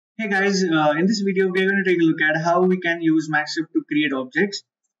Hey guys, in this video we're going to take a look at how we can use Maxscript to create objects.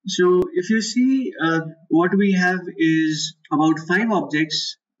 So if you see, what we have is about 5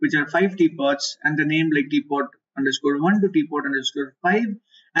 objects which are 5 teapots and the name like teapot underscore 1 to teapot underscore 5,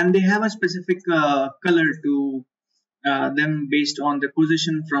 and they have a specific color to them based on the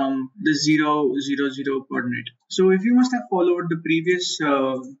position from the 0, 0, 0 coordinate. So if you must have followed the previous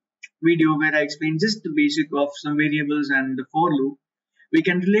video where I explained just the basic of some variables and the for loop, we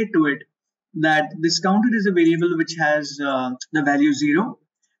can relate to it that this counter is a variable which has the value 0,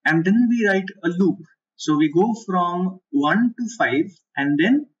 and then we write a loop. So we go from 1 to 5 and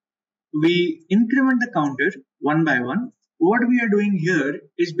then we increment the counter one by one. What we are doing here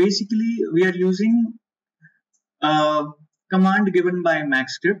is basically we are using a command given by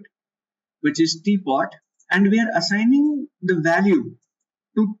Maxscript, which is teapot, and we are assigning the value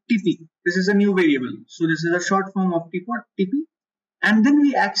to TP. This is a new variable. So this is a short form of teapot, TP. And then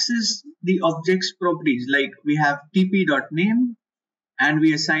we access the object's properties, like we have tp.name and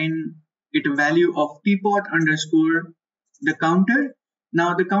we assign it a value of teapot underscore the counter.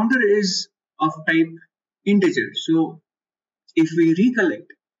 Now the counter is of type integer. So if we recollect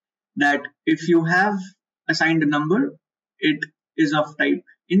that if you have assigned a number, it is of type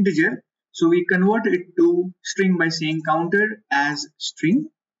integer. So we convert it to string by saying counter as string.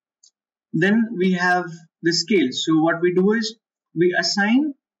 Then we have the scale. So what we do is we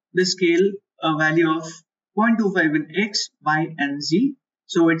assign the scale a value of 0.25 in x, y, and z.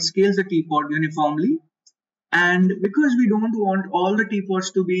 So it scales the teapot uniformly. And because we don't want all the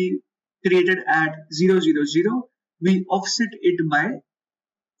teapots to be created at 0, 0, 0, we offset it by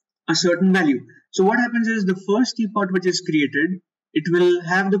a certain value. So what happens is the first teapot which is created, it will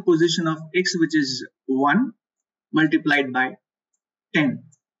have the position of x, which is 1 multiplied by 10.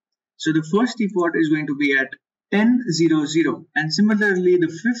 So the first teapot is going to be at 10, 0, 0, and similarly the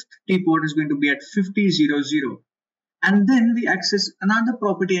fifth teapot is going to be at 50, 0, 0. And then we access another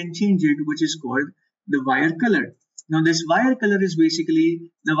property and change it, which is called the wire color. Now this wire color is basically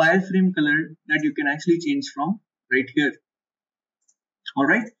the wireframe color that you can actually change from right here.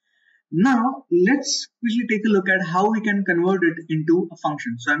 Alright, now let's quickly take a look at how we can convert it into a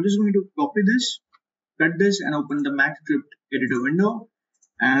function. So I'm just going to copy this, cut this, and open the Maxscript editor window,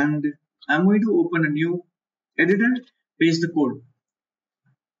 and I'm going to open a new editor, paste the code.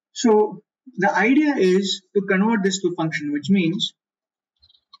 So the idea is to convert this to a function, which means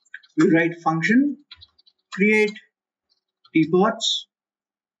we write function create teapots,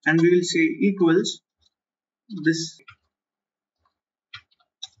 and we will say equals this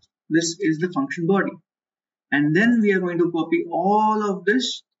is the function body, and then we are going to copy all of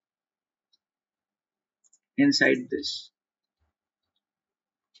this inside this.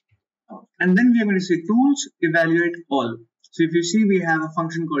 And then we are going to say tools evaluate all. So if you see, we have a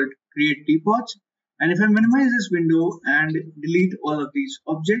function called create teapots, and if I minimize this window and delete all of these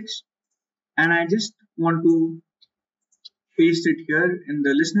objects, and I just want to paste it here in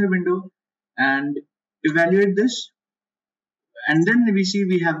the listener window and evaluate this, and then we see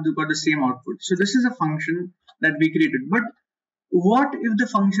we have got the same output. So this is a function that we created. But what if the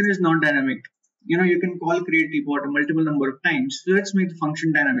function is not dynamic? You can call create teapot a multiple number of times. So let's make the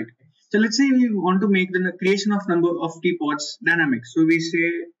function dynamic. So let's say we want to make the creation of number of teapots dynamic. So we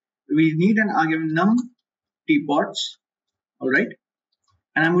say we need an argument num teapots, alright,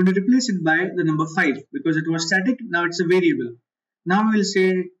 and I'm going to replace it by the number 5 because it was static. Now it's a variable. Now we'll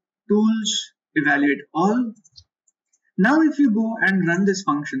say tools evaluate all. Now if you go and run this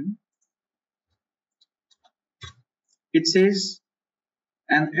function, it says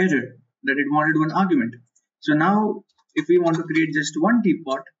an error that it wanted one argument. So now if we want to create just one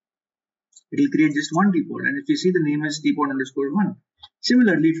teapot, it will create just one teapot, and if you see, the name is teapot underscore 1.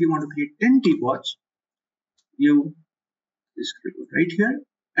 Similarly, if you want to create 10 teapots, you just click right here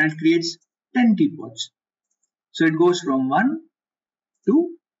and it creates 10 teapots. So it goes from 1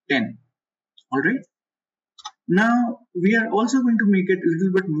 to 10. Alright. Now we are also going to make it a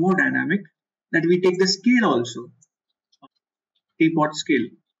little bit more dynamic, that we take the scale also, teapot scale,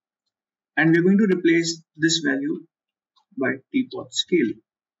 and we're going to replace this value by teapot scale.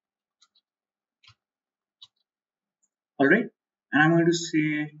 Alright, and I'm going to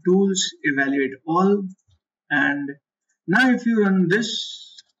say tools evaluate all, and now if you run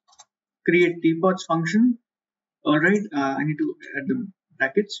this create teapots function, alright, I need to add the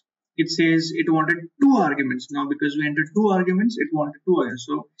brackets. It says it wanted 2 arguments. Now because we entered 2 arguments, it wanted 2 arguments.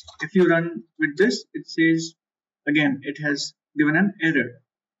 So if you run with this, it says again it has given an error.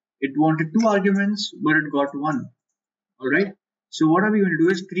 It wanted 2 arguments, but it got 1. Alright, so what are we going to do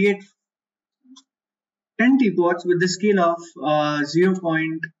is create 10 teapots with the scale of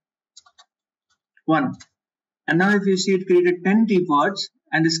 0.25 1. And now if you see, it created 10 teapots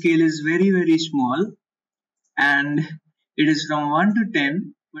and the scale is very small and it is from 1 to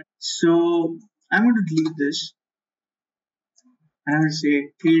 10. So I'm going to delete this and I'm going to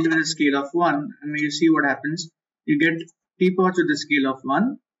say create with a scale of 1, and you see what happens. You get teapots with a scale of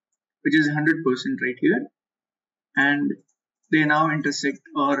 1, which is 100% right here, and they now intersect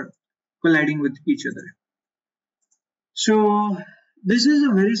or colliding with each other. So this is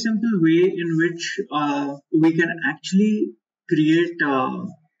a very simple way in which we can actually create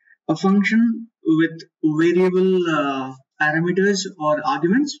a function with variable parameters or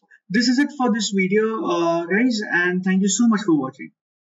arguments. This is it for this video, guys, and thank you so much for watching.